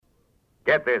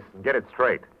Get this and get it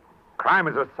straight. Crime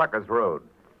is a sucker's road.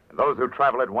 And those who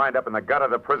travel it wind up in the gutter,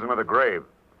 the prison, or the grave.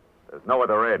 There's no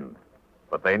other end.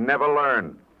 But they never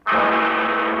learn.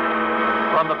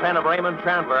 From the pen of Raymond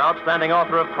Chandler, outstanding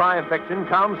author of crime fiction,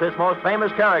 comes his most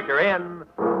famous character in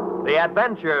The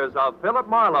Adventures of Philip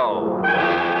Marlowe.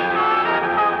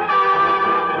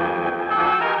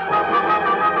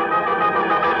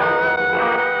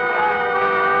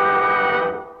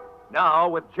 Now,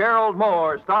 with Gerald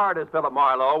Moore starred as Philip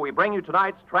Marlowe, we bring you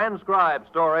tonight's transcribed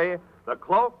story, The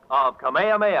Cloak of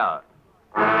Kamehameha.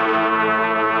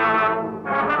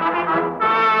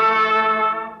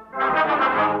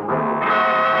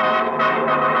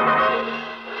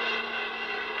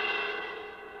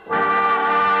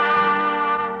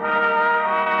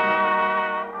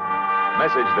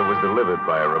 Message that was delivered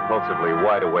by a repulsively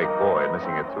wide-awake boy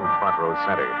missing a 2 front row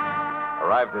center.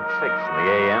 Arrived at 6 in the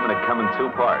a.m. and had come in 2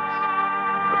 parts.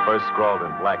 The first, scrawled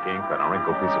in black ink on a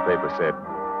wrinkled piece of paper, said,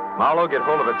 Marlowe, get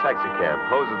hold of a taxicab.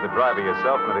 Pose as the driver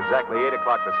yourself, and at exactly 8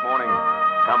 o'clock this morning,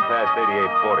 come past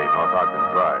 8840 North Ogden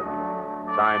Drive.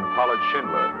 Signed, Pollard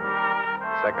Schindler.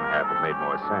 The second half had made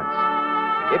more sense.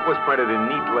 It was printed in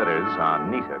neat letters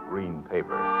on neater green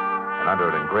paper. And under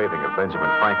an engraving of Benjamin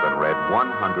Franklin read,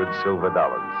 100 silver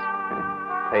dollars,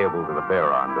 payable to the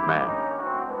bearer on demand.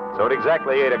 So at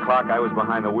exactly 8 o'clock, I was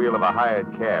behind the wheel of a hired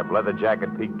cab, leather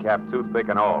jacket, peak cap, toothpick,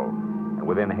 and all, and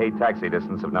within hay taxi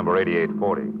distance of number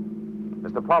 8840.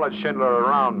 Mr. Pollard Schindler, a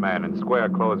round man in square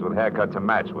clothes with haircut to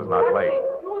match, was not late.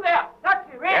 You there,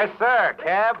 taxi, ready? Yes, sir.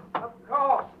 Cab? Of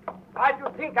course. Why do you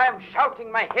think I'm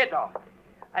shouting my head off?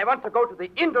 I want to go to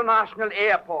the International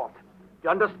Airport. Do you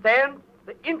understand?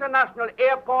 The International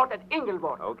Airport at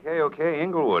Inglewood. Okay.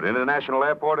 Inglewood. International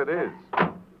Airport it is.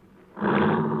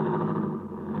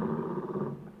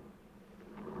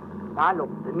 Marlowe,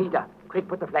 the meter. Quick,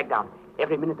 put the flag down.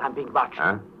 Every minute I'm being watched.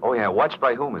 Huh? Oh, yeah. Watched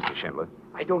by whom, Mr. Schindler?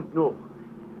 I don't know.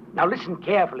 Now listen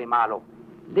carefully, Marlowe.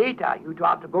 Later, you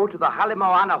have to go to the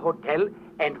Halemoana Hotel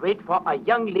and wait for a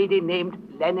young lady named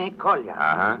Lenny Collier.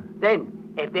 Uh-huh.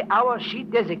 Then, at the hour she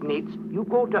designates, you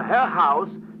go to her house,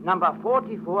 number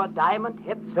 44 Diamond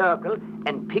Head Circle,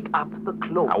 and pick up the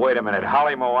cloak. Now, wait a minute.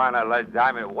 Holly Moana,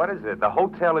 Diamond. What is it? The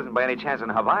hotel isn't by any chance in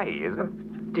Hawaii, is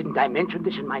it? Didn't I mention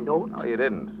this in my note? Oh, you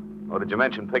didn't. Or did you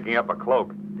mention picking up a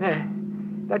cloak?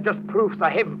 That just proves I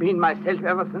haven't been myself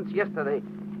ever since yesterday.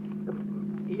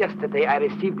 Yesterday, I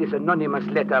received this anonymous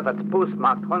letter that's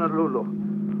postmarked Honolulu.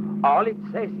 All it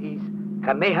says is,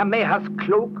 Kamehameha's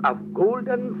cloak of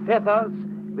golden feathers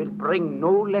will bring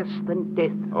no less than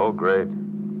death. Oh, great.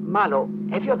 Marlowe,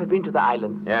 have you ever been to the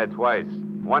island? Yeah, twice.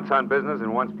 Once on business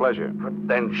and once pleasure. But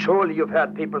then surely you've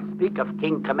heard people speak of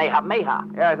King Kamehameha.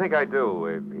 Yeah, I think I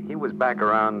do. He was back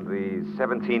around the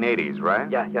 1780s, right?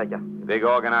 Yeah. The big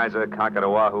organizer conquered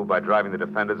Oahu by driving the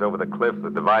defenders over the cliff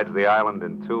that divides the island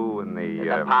in two in the...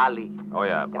 The Pali. Oh,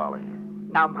 yeah, Pali.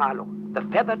 Now, Marlowe, the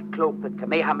feathered cloak that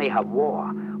Kamehameha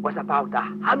wore was about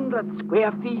 100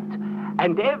 square feet,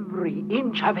 and every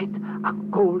inch of it a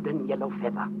golden yellow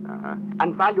feather. Uh-huh.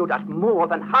 And valued at more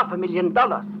than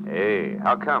 $500,000. Hey,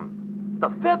 how come? The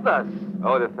feathers.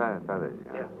 Oh, the feathers.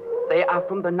 Yeah. They are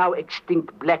from the now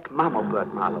extinct black mamo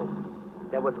bird, Marlowe.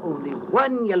 There was only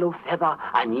one yellow feather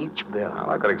on each bird. Well,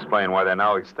 I could explain why they're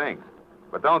now extinct.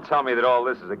 But don't tell me that all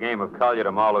this is a game of Collier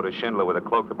to Marlowe to Schindler with a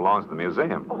cloak that belongs to the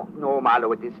museum. Oh, no,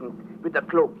 Marlowe, it isn't with the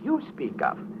cloak you speak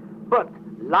of. But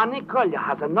Lonnie Collier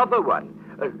has another one.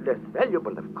 Less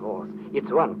valuable, of course. It's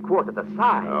 1/4 the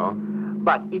size. Oh?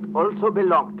 But it also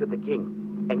belonged to the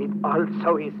king. And it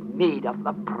also is made of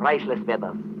the priceless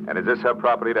feathers. And is this her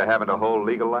property to have in a whole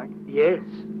legal-like? Yes.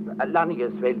 Lonnie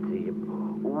is wealthy.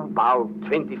 About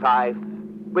 25.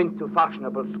 Went to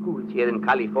fashionable schools here in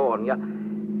California.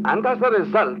 And as a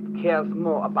result, cares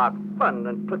more about fun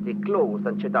and pretty clothes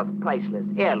than she does priceless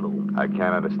heirlooms. I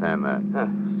can't understand that.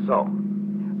 So,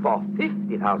 for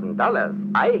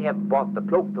 $50,000, I have bought the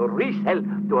cloak to resell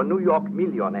to a New York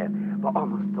millionaire for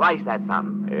almost twice that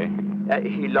sum. Eh?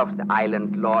 He loves the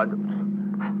island, Lord.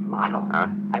 Marlowe,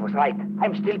 I was right.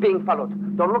 I'm still being followed.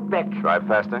 Don't look back. Drive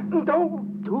faster?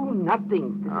 Don't do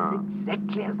nothing. This is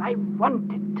exactly as I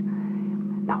want it.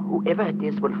 Now, whoever it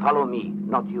is will follow me,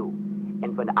 not you.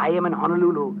 And when I am in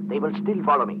Honolulu, they will still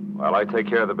follow me. Well, I take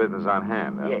care of the business on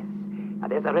hand. Yes. Now,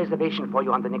 there's a reservation for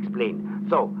you on the next plane.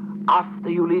 So, after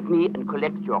you leave me and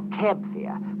collect your cab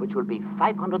fare, which will be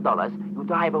 $500, you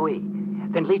drive away.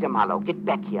 Then later, Marlowe, get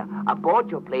back here,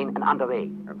 aboard your plane and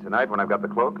underway. And tonight, when I've got the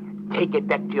cloak? Take it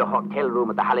back to your hotel room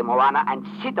at the Halemoana and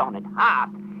sit on it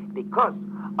hard. Because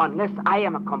unless I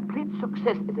am a complete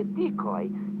success as a decoy,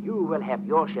 you will have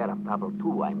your share of trouble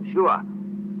too, I'm sure.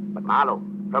 But Marlowe,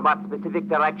 from what specific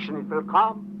direction it will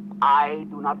come, I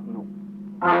do not know.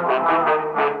 I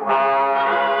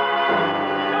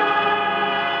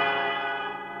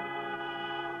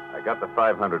got the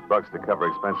 $500 to cover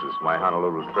expenses for my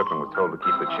Honolulu trip and was told to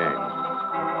keep the change.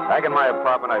 Back in my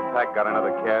apartment, I packed, got another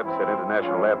cab, said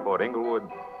International Airport, Inglewood,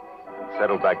 and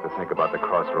settled back to think about the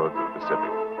crossroads of the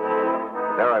Pacific.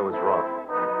 There I was wrong,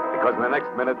 because in the next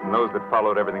minute and those that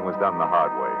followed, everything was done the hard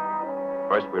way.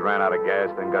 First, we ran out of gas,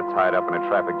 then got tied up in a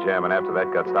traffic jam, and after that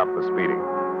got stopped for speeding.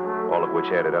 All of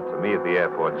which added up to me at the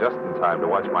airport just in time to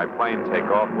watch my plane take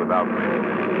off without me.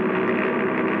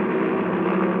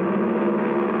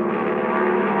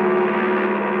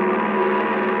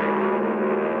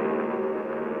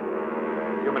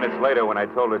 Later, when I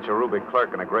told a cherubic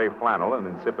clerk in a gray flannel and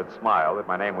insipid smile that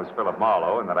my name was Philip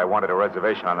Marlowe and that I wanted a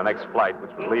reservation on the next flight, which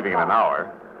was leaving in an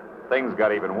hour, things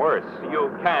got even worse.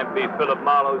 You can't be Philip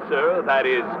Marlowe, sir. That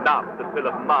is not the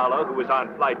Philip Marlowe who was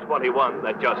on Flight 21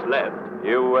 that just left.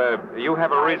 You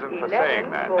have a reason for saying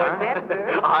that,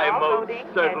 huh? I most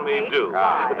certainly do.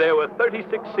 There were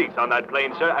 36 seats on that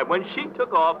plane, sir, and when she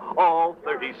took off, all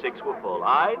 36 were full.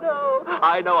 I know.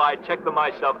 I checked them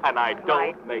myself, and I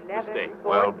don't make mistakes.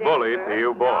 Well, bully to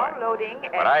you, boy.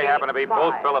 But I happen to be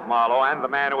both Philip Marlowe and the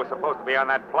man who was supposed to be on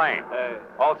that plane.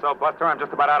 Also, Buster, I'm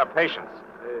just about out of patience.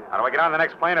 How do I get on the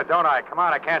next plane or don't I? Come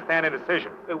on, I can't stand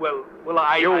indecision.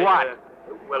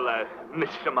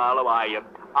 Mr. Marlowe,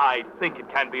 I think it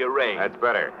can be arranged. That's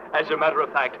better. As a matter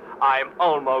of fact, I'm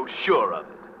almost sure of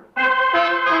it.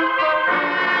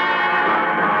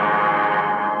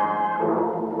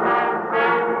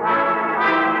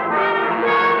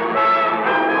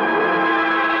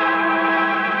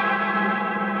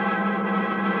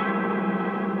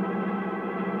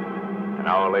 An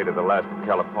hour later, the last of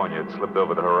California had slipped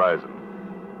over the horizon,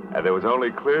 and there was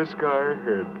only clear sky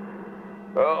ahead.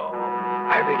 Oh,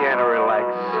 I began to relax.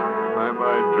 My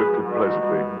mind drifted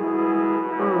pleasantly.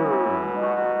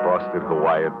 Frosted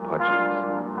Hawaiian punches,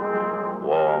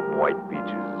 warm white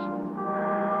beaches,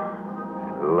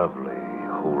 and lovely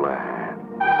hula hands.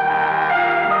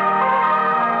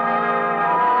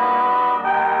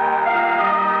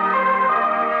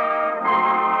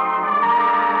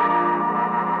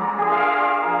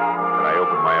 When I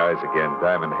opened my eyes again,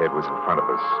 Diamond Head was in front of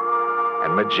us,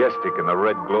 and majestic in the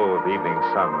red glow of the evening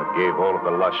sun that gave all of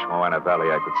the lush Moana Valley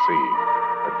I could see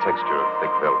a texture of thick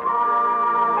velvet.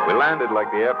 We landed like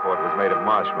the airport was made of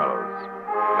marshmallows,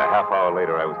 and a half hour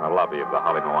later I was in the lobby of the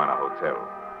Holly Moana Hotel.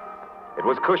 It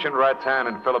was cushioned rattan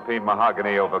and Philippine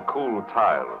mahogany over cool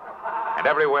tile, and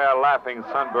everywhere laughing,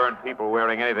 sunburned people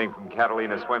wearing anything from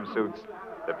Catalina swimsuits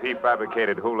to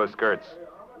prefabricated hula skirts.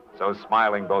 So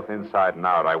smiling both inside and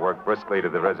out, I worked briskly to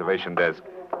the reservation desk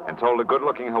and told a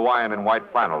good-looking Hawaiian in white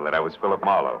flannel that I was Philip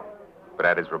Marlowe. But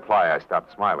at his reply, I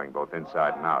stopped smiling both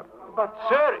inside and out. But,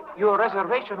 sir, your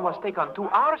reservation was taken 2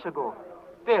 hours ago.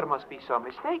 There must be some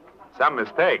mistake. Some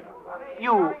mistake?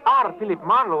 You are Philip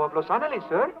Marlowe of Los Angeles,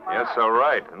 sir. Yes, so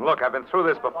right. And look, I've been through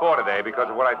this before today because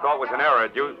of what I thought was an error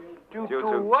due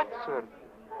to what, sir?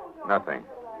 Nothing.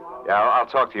 Yeah, I'll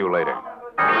talk to you later.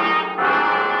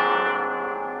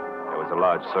 There was a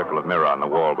large circle of mirror on the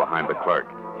wall behind the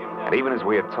clerk. And even as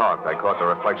we had talked, I caught the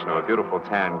reflection of a beautiful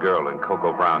tan girl in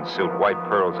cocoa brown suit, white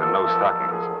pearls, and no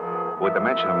stockings, who at the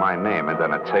mention of my name had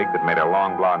done a take that made her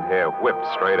long blonde hair whip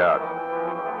straight out.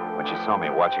 When she saw me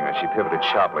watching her, she pivoted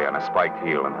sharply on a spiked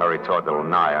heel and hurried toward the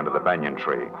lanai under the banyan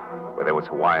tree, where there was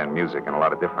Hawaiian music and a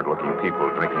lot of different-looking people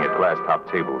drinking at glass-topped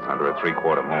tables under a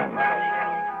three-quarter moon.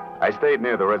 I stayed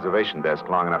near the reservation desk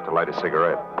long enough to light a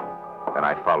cigarette. Then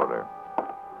I followed her.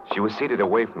 She was seated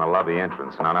away from the lobby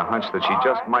entrance, and on a hunch that she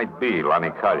just might be Lani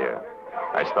Kalia,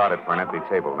 I started for an empty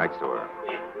table next to her.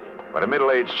 But a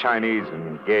middle-aged Chinese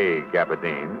in gay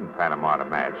gabardine, Panama to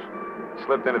match,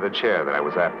 slipped into the chair that I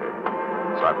was after.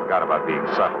 So I forgot about being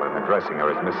subtle and addressing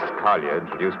her as Mrs. Kalia,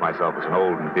 introduced myself as an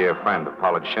old and dear friend of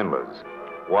Pollard Schindler's.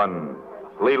 One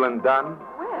Leland Dunn.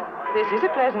 Well, this is a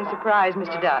pleasant surprise,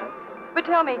 Mr. Dunn. But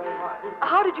tell me,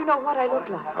 how did you know what I look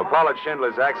like? Oh, Pollard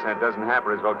Schindler's accent doesn't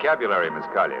hamper his vocabulary, Miss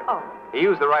Kalia. Oh. He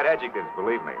used the right adjectives,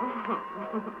 believe me.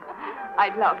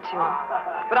 I'd love to.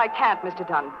 But I can't, Mr.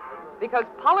 Dunn, because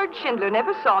Pollard Schindler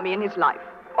never saw me in his life.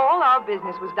 All our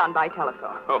business was done by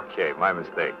telephone. Okay, my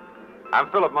mistake. I'm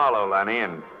Philip Marlowe, Lani,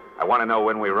 and I want to know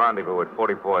when we rendezvous at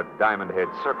 44 Diamond Head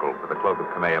Circle for the Cloak of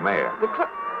Kamehameha.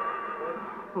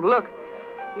 Look,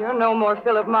 you're no more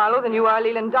Philip Marlowe than you are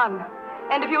Leland Dunn.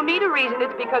 And if you need a reason,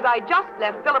 it's because I just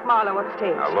left Philip Marlowe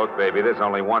upstairs. Now, look, baby, there's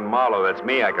only one Marlowe. That's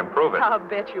me. I can prove it. I'll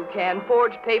bet you can.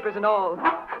 Forged papers and all.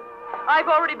 I've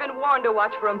already been warned to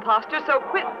watch for imposters, so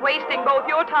quit wasting both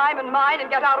your time and mine and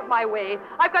get out of my way.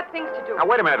 I've got things to do. Now,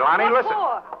 wait a minute, Lonnie. What Listen.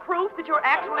 for? Proof that you're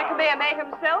actually Kamehameha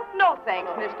himself? No thanks,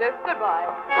 mister. Goodbye.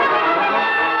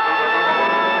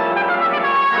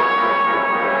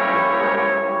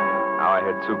 Now I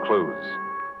had two clues.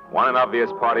 One, an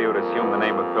obvious party who'd assumed the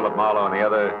name of Philip Marlowe, and the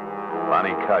other,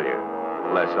 Lonnie Collier.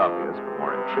 Less obvious, but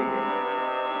more intriguing.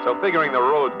 So figuring the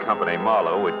road company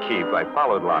Marlowe would keep, I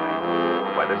followed Lonnie,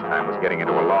 who by this time was getting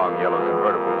into a long yellow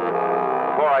convertible.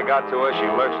 Before I got to her, she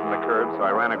lurched from the curb, so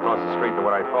I ran across the street to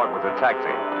what I thought was a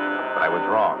taxi. But I was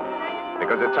wrong,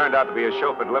 because it turned out to be a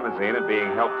chauffeured limousine and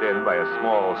being helped in by a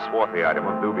small, swarthy item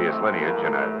of dubious lineage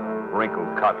in a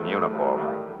wrinkled cotton uniform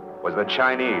was the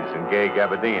Chinese in gay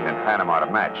gabardine and Panama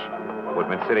to match, who had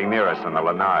been sitting near us on the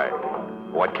lanai.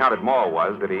 What counted more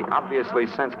was that he obviously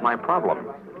sensed my problem.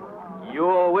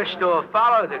 You wish to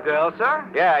follow the girl, sir?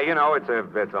 Yeah, you know, it's a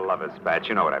lover's spat.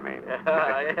 You know what I mean.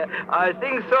 I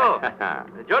think so.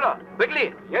 Jonah,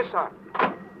 quickly. Yes, sir.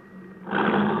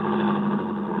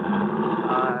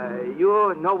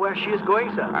 You know where she's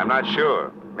going, sir? I'm not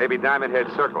sure. Maybe Diamond Head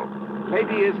Circle.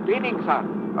 Maybe it's leaning, sir.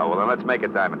 Oh, well, then let's make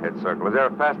it Diamond Head Circle. Is there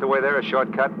a faster way there, a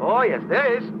shortcut? Oh, yes,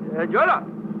 there is. Jonah,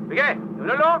 begin.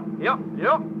 No.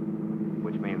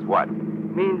 Which means what?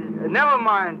 Means, never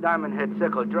mind Diamond Head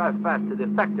Circle. Drive fast to the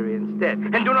factory instead.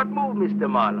 And do not move, Mr.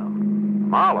 Marlowe.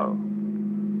 Marlowe?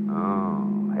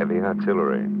 Oh, heavy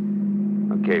artillery.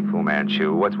 Okay, Fu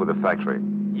Manchu, what's with the factory?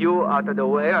 You out of the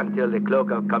way until the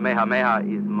cloak of Kamehameha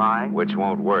is mine. Which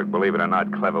won't work, believe it or not,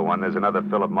 clever one. There's another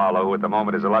Philip Marlowe who at the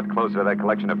moment is a lot closer to that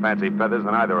collection of fancy feathers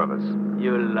than either of us.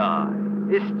 You lie.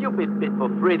 A stupid bid for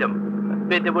freedom. A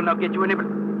bid that will not get you anywhere.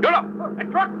 Jonah!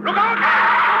 And truck! Look out!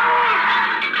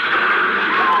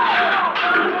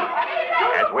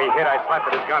 As we hit, I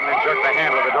slapped at his gun, then jerked the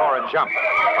handle of the door and jumped.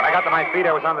 When I got to my feet,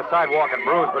 I was on the sidewalk and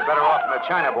bruised, but better off than the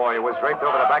China boy who was draped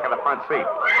over the back of the front seat.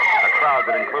 A crowd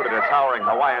that included a towering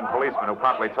Hawaiian policeman who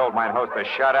promptly told mine host to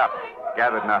shut up,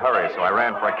 gathered in a hurry, so I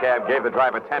ran for a cab, gave the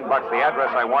driver $10, the address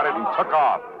I wanted, and took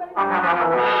off.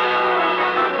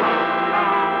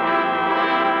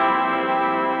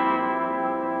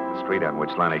 The street on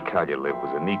which Lonnie Collier lived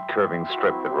was a neat curving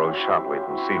strip that rose sharply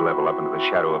from sea level up into the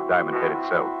shadow of Diamond Head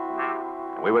itself.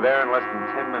 And we were there in less than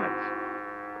 10 minutes.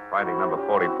 Finding number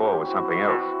 44 was something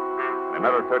else. And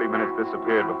another 30 minutes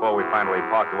disappeared before we finally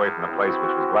parked away from the place,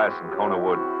 which was glass and Kona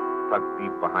wood, tucked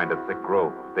deep behind a thick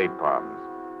grove of date palms.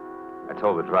 I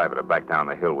told the driver to back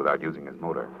down the hill without using his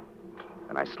motor.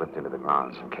 Then I slipped into the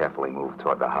grounds and carefully moved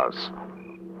toward the house,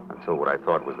 until what I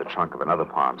thought was the trunk of another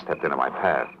palm stepped into my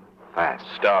path. Fast.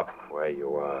 Stop where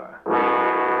you are.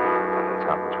 On the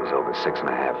top, which was over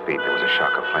 6.5 feet, there was a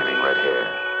shock of flaming red hair.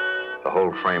 The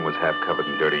whole frame was half covered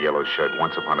in dirty yellow shirt,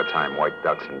 once upon a time white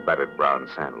ducks and battered brown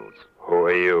sandals. Who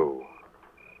are you?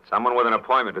 Someone with an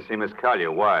appointment to see Miss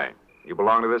Collier. Why? You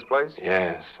belong to this place?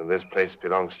 Yes, and this place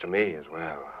belongs to me as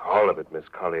well. All of it, Miss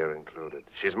Collier included.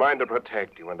 She's mine to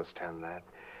protect, you understand that?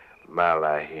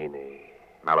 Malahini.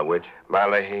 Malawitch?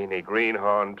 Malahini,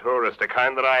 greenhorn tourist, a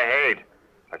kind that I hate.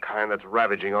 A kind that's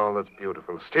ravaging all that's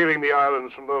beautiful, stealing the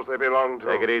islands from those they belong to.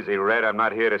 Take it easy, Red. I'm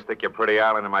not here to stick your pretty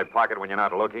island in my pocket when you're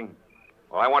not looking.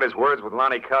 All I want is words with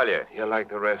Lonnie Collier. You're like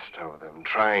the rest of them,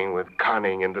 trying with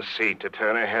cunning and deceit to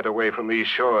turn her head away from these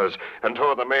shores and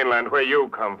toward the mainland where you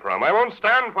come from. I won't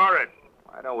stand for it.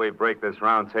 Why don't we break this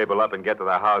round table up and get to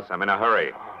the house? I'm in a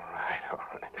hurry. All right.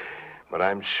 But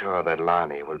I'm sure that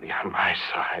Lonnie will be on my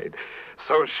side.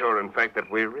 So sure, in fact, that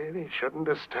we really shouldn't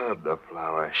disturb the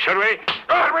flower. Should we?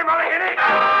 Should we, Malahini?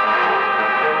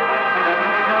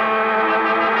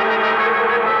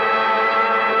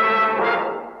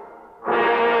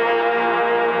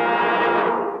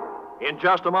 In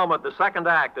just a moment, the second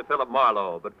act of Philip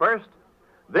Marlowe. But first,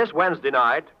 this Wednesday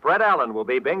night, Fred Allen will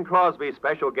be Bing Crosby's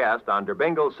special guest on Der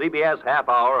Bingle's CBS half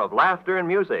hour of laughter and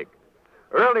music.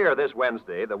 Earlier this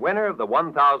Wednesday, the winner of the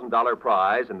 $1,000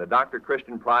 prize in the Dr.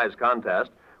 Christian Prize contest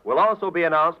will also be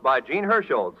announced by Gene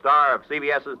Herschel, star of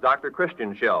CBS's Dr.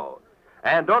 Christian Show.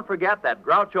 And don't forget that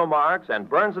Groucho Marx and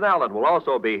Burns and Allen will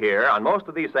also be here on most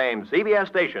of these same CBS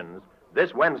stations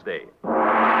this Wednesday.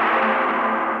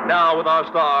 Now with our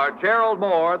star, Gerald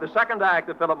Moore, the second act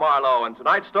of Philip Marlowe, and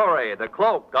tonight's story, The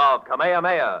Cloak of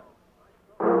Kamehameha.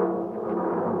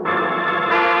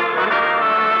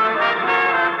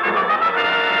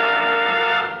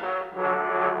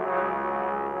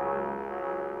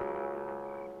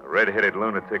 A red-headed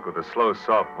lunatic with a slow,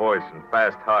 soft voice and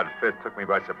fast, hard fist took me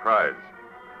by surprise.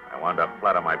 I wound up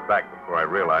flat on my back before I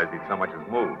realized he'd so much as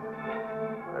moved.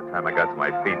 By the time I got to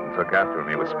my feet and took after him,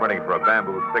 he was sprinting for a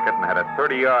bamboo thicket and had a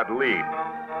 30-yard lead.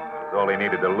 It was all he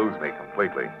needed to lose me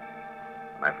completely.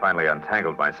 When I finally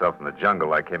untangled myself from the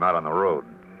jungle, I came out on the road.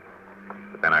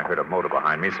 But then I heard a motor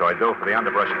behind me, so I dove for the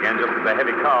underbrush again just as the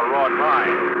heavy car roared by.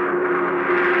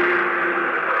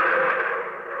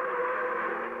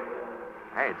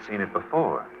 I had seen it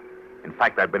before. In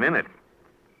fact, I'd been in it.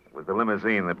 It was the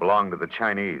limousine that belonged to the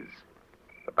Chinese.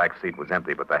 The back seat was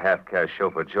empty, but the half-caste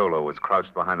chauffeur Jolo was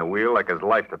crouched behind the wheel like his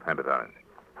life depended on it.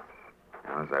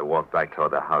 Now, as I walked back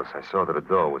toward the house, I saw that a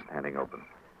door was standing open,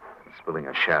 spilling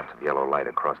a shaft of yellow light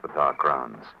across the dark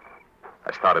grounds.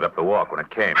 I started up the walk when it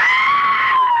came.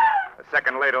 A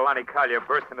second later, Lonnie Collier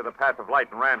burst into the path of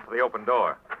light and ran for the open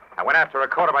door. I went after her,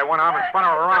 caught her by one arm, and spun her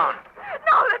around.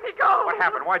 No, let me go. What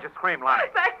happened? Why'd you scream, Lonnie?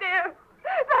 Back there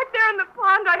in the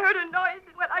pond, I heard a noise,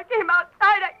 and when I came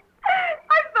outside,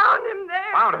 I found him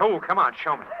there. Found who? Come on,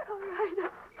 show me. All right.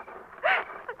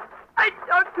 I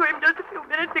talked to him just a few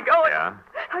minutes ago. Yeah?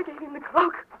 I gave him the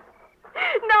cloak.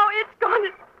 Now it's gone.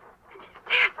 And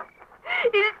he's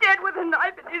dead. He's dead with a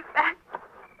knife in his back.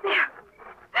 There.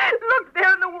 Look,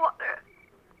 there in the water.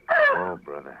 Oh,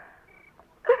 brother.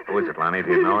 Who is it, Lonnie?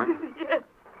 Do you know him? Yes.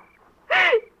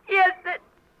 Yes,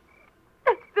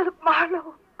 that's Philip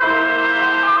Marlowe.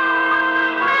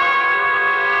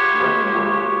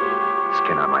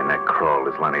 Skin on my neck crawled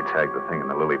as Lonnie tagged the thing in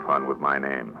the lily pond with my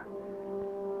name.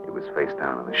 He was face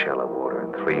down in the shallow water,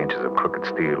 and 3 inches of crooked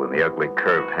steel and the ugly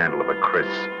curved handle of a kris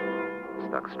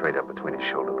stuck straight up between his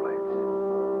shoulder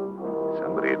blades.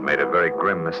 Somebody had made a very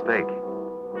grim mistake.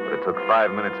 But it took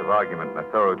 5 minutes of argument and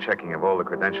a thorough checking of all the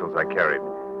credentials I carried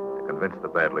to convince the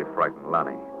badly frightened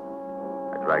Lonnie.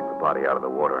 I dragged the body out of the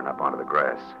water and up onto the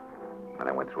grass. Then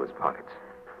I went through his pockets.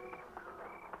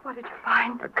 What did you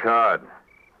find? A card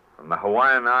from the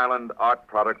Hawaiian Island Art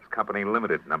Products Company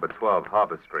Limited, number 12,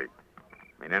 Harbor Street.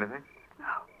 Mean anything?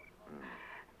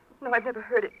 No, I've never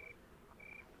heard it.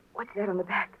 What's that on the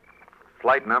back?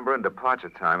 Flight number and departure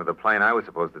time of the plane I was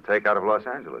supposed to take out of Los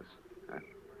Angeles.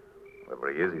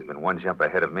 Whoever he is, he's been one jump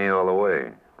ahead of me all the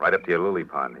way, right up to your lily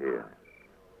pond here.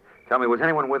 Tell me, was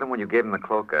anyone with him when you gave him the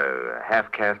cloak? A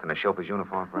half-caste in a chauffeur's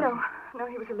uniform, for instance? No,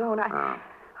 he was alone.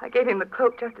 I gave him the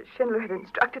cloak just as Schindler had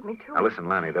instructed me to. Now, listen,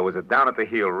 Lanny, there was a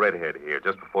down-at-the-heel redhead here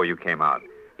just before you came out.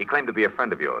 He claimed to be a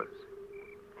friend of yours.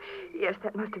 Yes,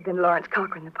 that must have been Lawrence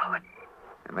Cochran, the poet.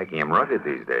 They're making him rugged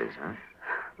these days, huh?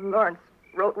 Lawrence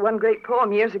wrote one great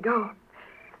poem years ago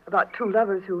about two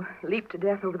lovers who leaped to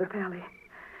death over the valley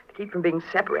to keep from being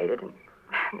separated, and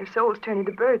their souls turned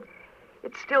into birds.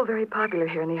 It's still very popular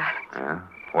here in the islands. Yeah?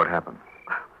 What happened?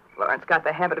 Lawrence got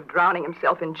the habit of drowning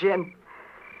himself in gin.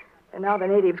 And now the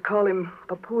natives call him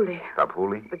Papuli.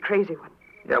 Papuli? The crazy one.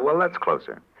 Yeah, well, that's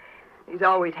closer. He's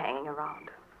always hanging around.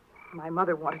 My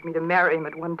mother wanted me to marry him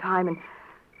at one time, and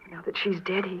now that she's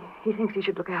dead, he thinks he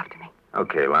should look after me.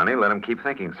 Okay, Lonnie, let him keep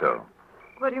thinking so.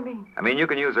 What do you mean? I mean, you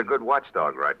can use a good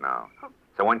watchdog right now.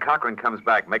 So when Cochran comes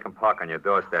back, make him park on your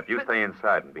doorstep. You stay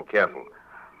inside and be careful.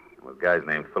 With guys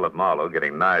named Philip Marlowe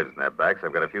getting knives in their backs,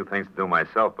 I've got a few things to do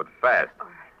myself, but fast. All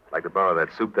right. Like to borrow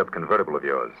that souped-up convertible of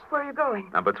yours. Where are you going?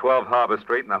 Number 12 Harbor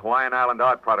Street in the Hawaiian Island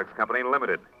Art Products Company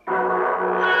Limited.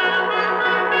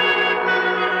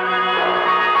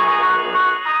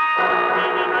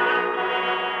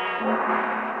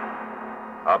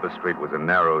 Harbor Street was a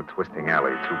narrow, twisting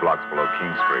alley 2 blocks below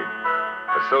King Street.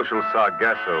 A social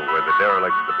sargasso where the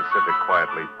derelicts of the Pacific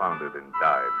quietly foundered in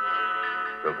dives,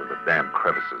 built into damp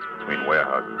crevices between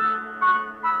warehouses.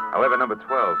 However, number 12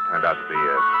 turned out to be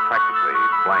a practically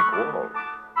blank wall.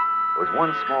 There was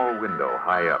one small window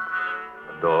high up,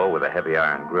 a door with a heavy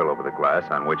iron grill over the glass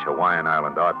on which Hawaiian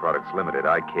Island Art Products Limited,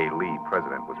 I.K. Lee,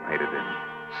 President, was painted in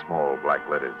small black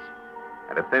letters,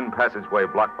 and a thin passageway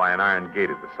blocked by an iron gate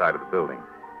at the side of the building.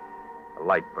 A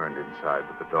light burned inside,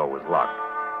 but the door was locked.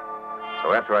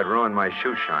 So after I'd ruined my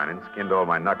shoe shine and skinned all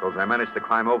my knuckles, I managed to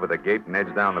climb over the gate and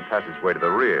edge down the passageway to the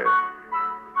rear,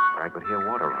 where I could hear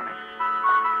water running.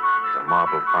 There's a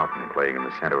marble fountain playing in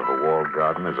the center of a walled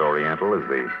garden as oriental as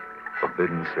the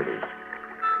Forbidden City.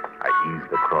 I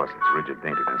eased across its rigid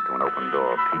daintiness to an open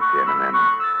door, peeked in, and then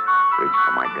reached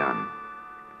for my gun.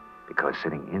 Because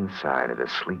sitting inside at a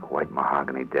sleek white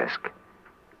mahogany desk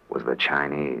was the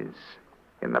Chinese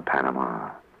in the Panama.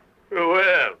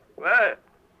 Well,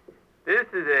 this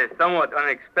is a somewhat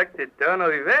unexpected turn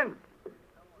of events.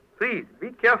 Please,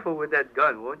 be careful with that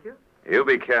gun, won't you? You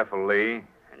be careful, Lee,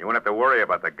 and you won't have to worry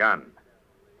about the gun.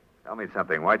 Tell me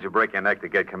something. Why'd you break your neck to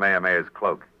get Kamehameha's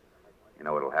cloak? You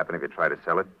know what'll happen if you try to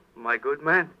sell it? My good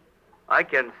man, I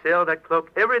can sell that cloak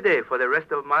every day for the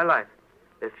rest of my life.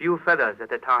 A few feathers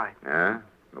at a time. Yeah?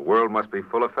 The world must be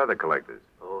full of feather collectors.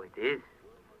 Oh, it is.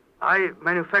 I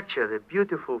manufacture the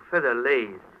beautiful feather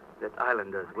lace that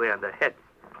islanders wear on their heads.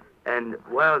 And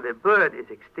while the bird is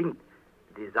extinct,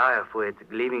 desire for its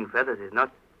gleaming feathers is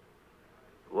not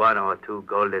 1 or 2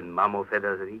 golden mamo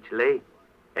feathers in each lay.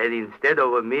 And instead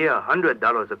of a mere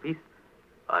 $100 apiece,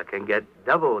 I can get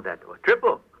double that or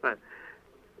triple.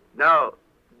 Now,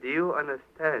 do you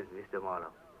understand, Mr.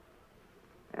 Marlowe?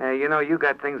 You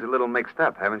got things a little mixed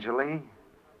up, haven't you, Lee?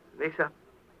 Mix up?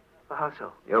 How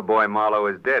so? Your boy Marlowe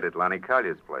is dead at Lonnie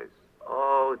Collier's place.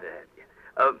 Oh, that.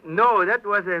 No, that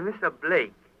was Mr.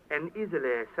 Blake, an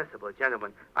easily accessible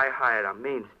gentleman I hired on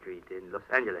Main Street in Los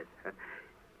Angeles.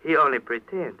 He only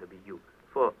pretended to be you,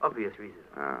 for obvious reasons.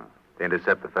 Oh, to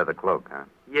intercept the feather cloak, huh?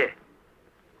 Yeah.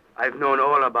 I've known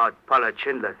all about Pollard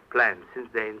Schindler's plan since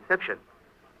their inception.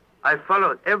 I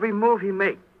followed every move he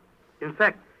made. In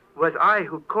fact, it was I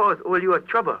who caused all your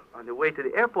trouble on the way to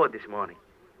the airport this morning,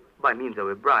 by means of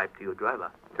a bribe to your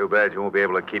driver. Too bad you won't be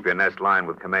able to keep your nest lined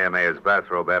with Kamehameha's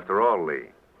bathrobe after all,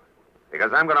 Lee.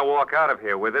 Because I'm going to walk out of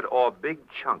here with it, or big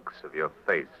chunks of your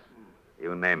face.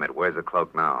 You name it. Where's the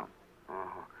cloak now?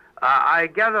 I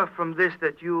gather from this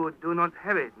that you do not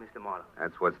have it, Mr. Marlowe.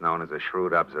 That's what's known as a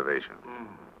shrewd observation.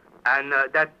 And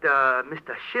that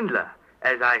Mr. Schindler,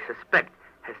 as I suspect,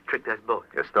 has tricked us both.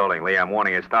 You're stalling, Lee. I'm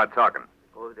warning you. Start talking.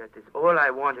 Oh, that is all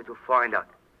I wanted to find out.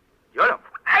 Yolo.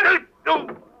 That is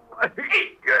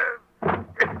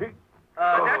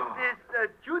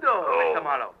judo, Mr.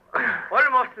 Marlowe.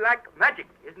 Almost like magic,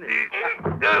 isn't it?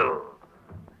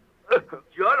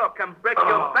 Jolo can break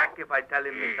your back if I tell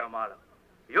him, Mr. Marlowe.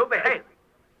 You behave.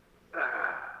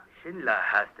 Schindler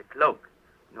has the cloak,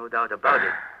 no doubt about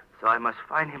it. So I must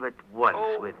find him at once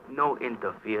with no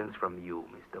interference from you,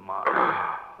 Mr.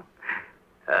 Marlowe.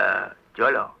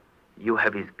 Jolo, you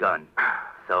have his gun,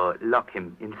 so lock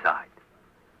him inside.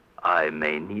 I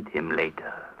may need him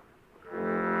later.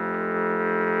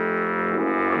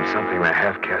 From something that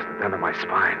half-cast down to my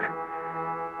spine.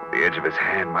 At the edge of his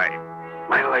hand, my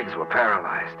legs were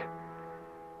paralyzed.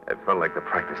 It felt like the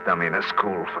practice dummy in a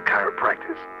school for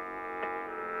chiropractors.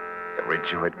 Every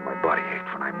joint in my body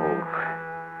ached when I moved.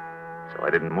 So I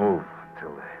didn't move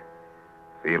until the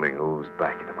feeling oozed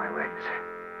back into my legs.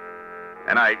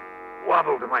 And I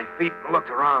wobbled to my feet and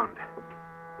looked around. There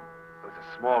was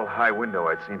a small high window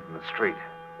I'd seen from the street.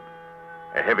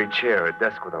 A heavy chair, a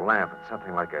desk with a lamp, and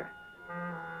something like a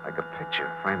picture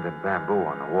framed in bamboo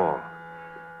on the wall.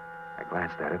 I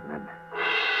glanced at it and then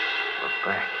looked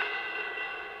back.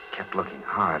 Kept looking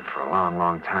hard for a long,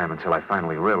 long time until I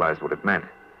finally realized what it meant.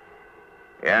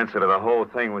 The answer to the whole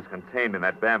thing was contained in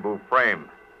that bamboo frame.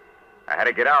 I had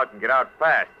to get out and get out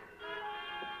fast.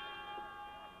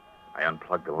 I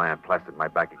unplugged the lamp, plastered my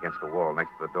back against the wall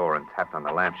next to the door, and tapped on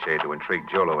the lampshade to intrigue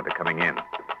Jolo into coming in.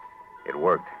 It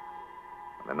worked.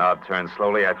 When the knob turned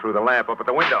slowly, I threw the lamp up at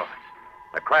the window.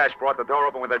 The crash brought the door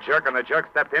open with a jerk, and the jerk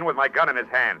stepped in with my gun in his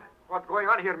hand. What's going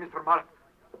on here, Mr. Marlowe?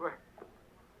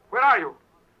 Where are you?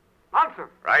 Answer.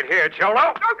 Right here,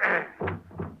 Jolo.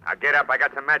 Now get up. I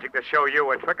got some magic to show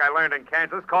you. A trick I learned in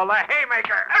Kansas called the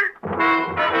haymaker.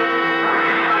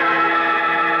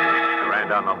 I ran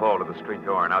down the hall to the street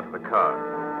door and out to the car.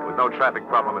 There was no traffic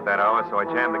problem at that hour, so I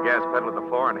jammed the gas pedal to the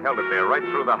floor and held it there right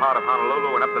through the heart of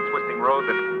Honolulu and up the twisting road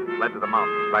that led to the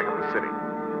mountains back of the city.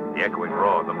 The echoing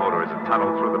roar of the motor as it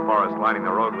tunneled through the forest lining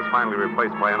the road was finally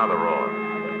replaced by another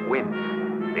roar.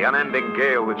 Wind. The unending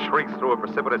gale that shrieks through a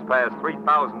precipitous pass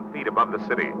 3,000 feet above the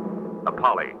city. The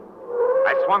Polly.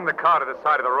 I swung the car to the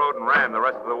side of the road and ran the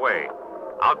rest of the way.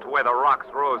 Out to where the rocks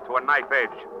rose to a knife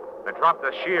edge that dropped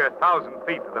a sheer 1,000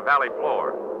 feet to the valley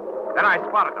floor. Then I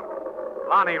spotted them.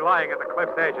 Lonnie lying at the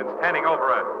cliff's edge and standing over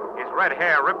her. His red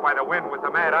hair ripped by the wind was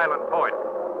the mad island poet.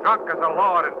 Drunk as a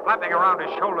lord and flapping around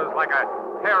his shoulders like a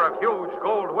pair of huge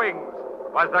gold wings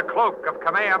was the cloak of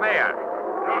Kamehameha.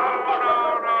 No,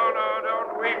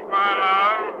 don't weep, my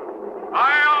love.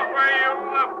 I offer you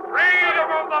the freedom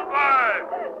of the bird.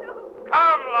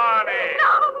 Come, Lonnie.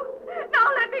 No,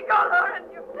 let me go,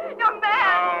 Lawrence. You're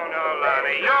mad. No,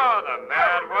 Lonnie, you're the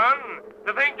mad one.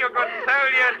 To think you could sell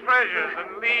your treasures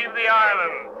and leave the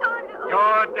island. No.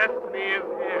 Your destiny is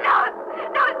here.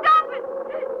 No, stop it.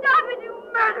 Stop it, you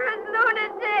murderous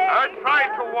lunatic. I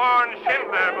tried to warn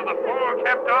Schindler, but the fool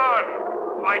kept on.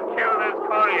 So I killed his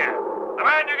Collier, the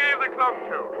man you gave the cloak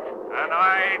to. And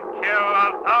I'd kill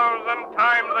 1,000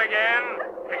 times again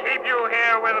to keep you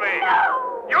here with me.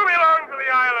 No. You belong to the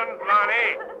islands,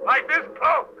 Lonnie, like this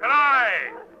cloak and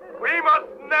I. We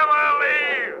must never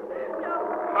leave.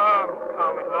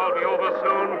 Come, it'll all be over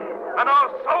soon, and our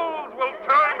souls will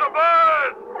turn to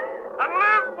birds and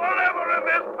live forever in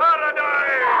this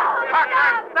paradise.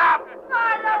 Tucker, stop!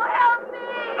 Marlowe, help me!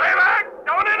 Stay back!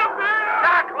 Don't interfere!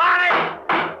 Duck, Lonnie!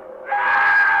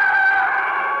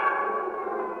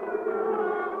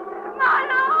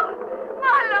 Marlowe!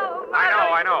 I know.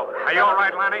 Are you all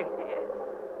right, Lanny?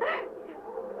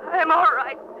 I'm all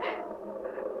right.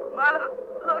 Marlowe,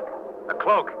 look. The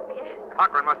cloak. Yes.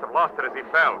 Cochran must have lost it as he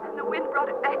fell. The wind brought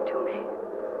it back to me.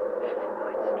 Oh,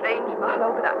 it's strange,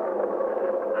 Marlowe, but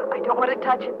I don't want to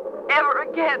touch it ever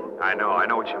again. I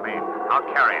know what you mean. I'll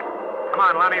carry it. Come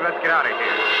on, Lonnie, let's get out of here.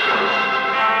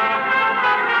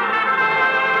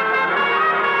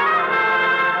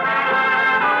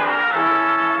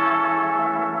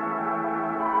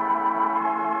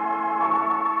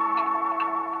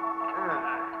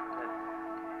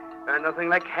 Nothing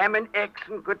like ham and eggs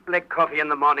and good black coffee in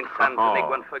the morning sun to make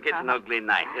one forget an ugly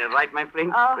night. Right, my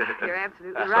friend? Oh, you're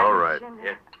absolutely That's right. all right.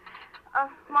 Yeah.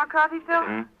 More coffee, Phil?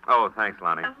 Hmm? Oh, thanks,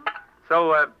 Lonnie.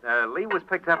 So, Lee was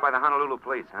picked up by the Honolulu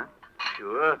police, huh?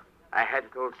 Sure. I had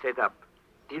it all set up.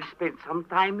 He'll spend some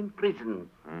time in prison.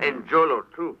 And Jolo,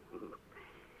 too.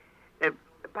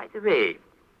 By the way,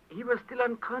 he was still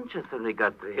unconscious when we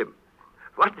got to him.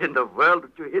 What in the world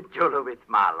did you hit Jolo with,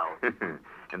 Marlowe?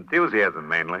 Enthusiasm,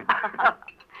 mainly.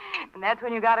 And that's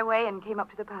when you got away and came up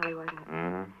to the Pally, wasn't it?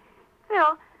 Mm-hmm.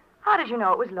 Phil, how did you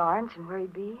know it was Lawrence and where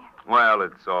he'd be? Well,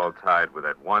 it's all tied with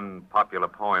that one popular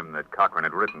poem that Cochran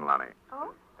had written, Lonnie.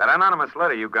 Oh? That anonymous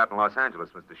letter you got in Los Angeles,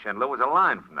 Mr. Schindler, was a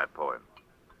line from that poem.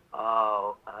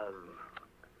 Oh,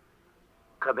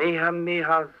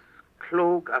 Kamehameha's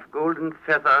cloak of golden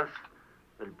feathers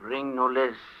will bring no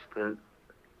less than...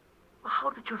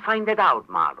 How did you find that out,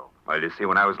 Marlowe? Well, you see,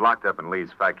 when I was locked up in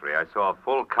Lee's factory, I saw a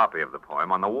full copy of the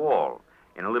poem on the wall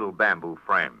in a little bamboo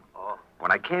frame. Oh.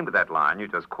 When I came to that line you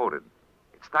just quoted,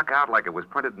 it stuck out like it was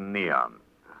printed in neon.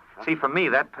 See, for me,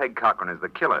 that pegged Cochran as the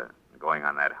killer. Going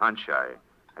on that hunch, I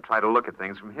tried to look at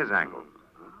things from his angle.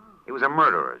 He was a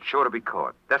murderer, sure to be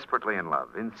caught, desperately in love,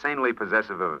 insanely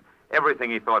possessive of everything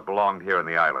he thought belonged here in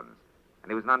the islands. And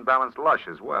he was an unbalanced lush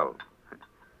as well.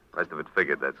 Rest of it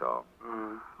figured, that's all.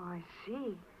 Oh, I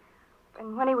see.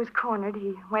 And when he was cornered,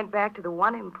 he went back to the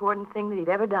one important thing that he'd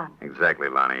ever done. Exactly,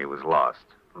 Lonnie. He was lost.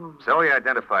 So he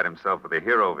identified himself with the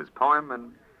hero of his poem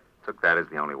and took that as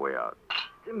the only way out.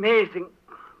 It's amazing.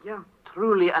 Yeah,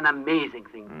 truly an amazing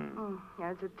thing.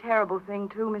 Yeah, it's a terrible thing,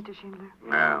 too, Mr. Schindler.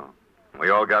 Yeah. We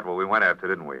all got what we went after,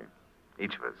 didn't we?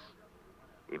 Each of us.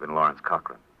 Even Lawrence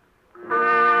Cochran.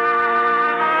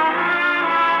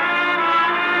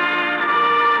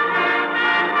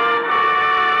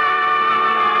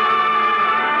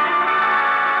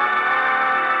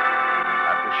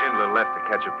 Left to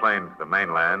catch a plane for the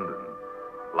mainland, and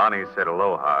Lonnie said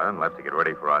aloha and left to get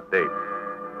ready for our date.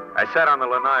 I sat on the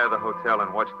lanai of the hotel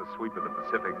and watched the sweep of the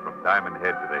Pacific from Diamond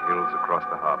Head to the hills across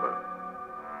the harbor,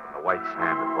 from the white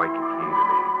sand of Waikiki to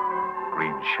the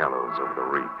green shallows over the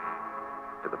reef,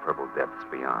 to the purple depths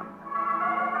beyond.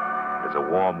 As a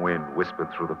warm wind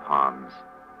whispered through the palms,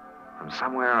 from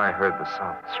somewhere I heard the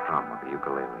soft strum of the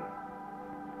ukulele.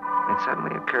 It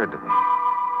suddenly occurred to me,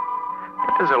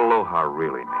 what does aloha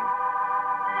really mean?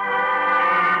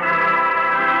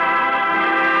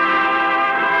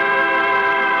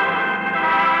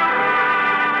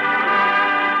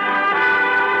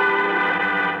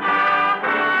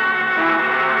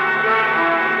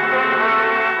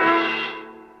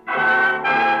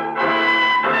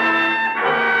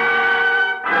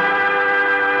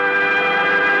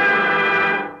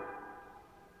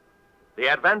 The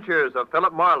Adventures of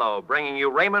Philip Marlowe, bringing you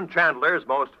Raymond Chandler's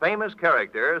most famous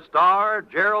character, star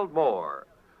Gerald Moore,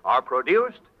 are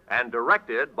produced and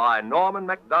directed by Norman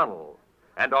MacDonald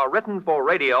and are written for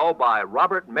radio by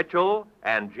Robert Mitchell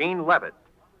and Gene Levitt.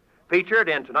 Featured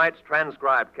in tonight's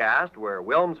transcribed cast were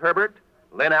Wilms Herbert,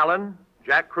 Lynn Allen,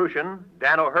 Jack Crucian,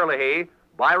 Dan O'Herlihy,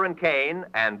 Byron Kane,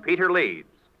 and Peter Leeds.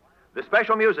 The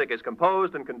special music is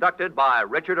composed and conducted by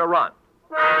Richard Arant.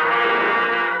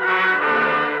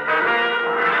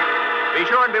 Be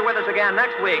sure and be with us again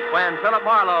next week when Philip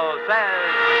Marlowe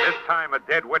says... This time a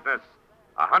dead witness,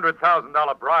 a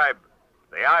 $100,000 bribe,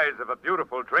 the eyes of a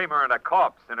beautiful dreamer, and a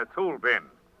corpse in a tool bin.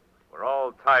 We're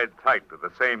all tied tight to the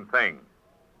same thing.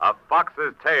 A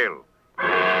fox's tail.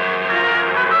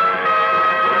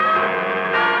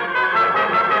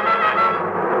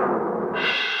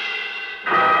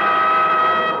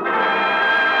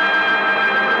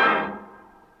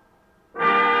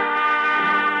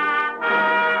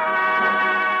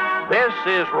 This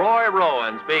is Roy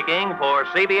Rowan speaking for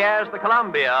CBS, the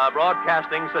Columbia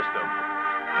Broadcasting System.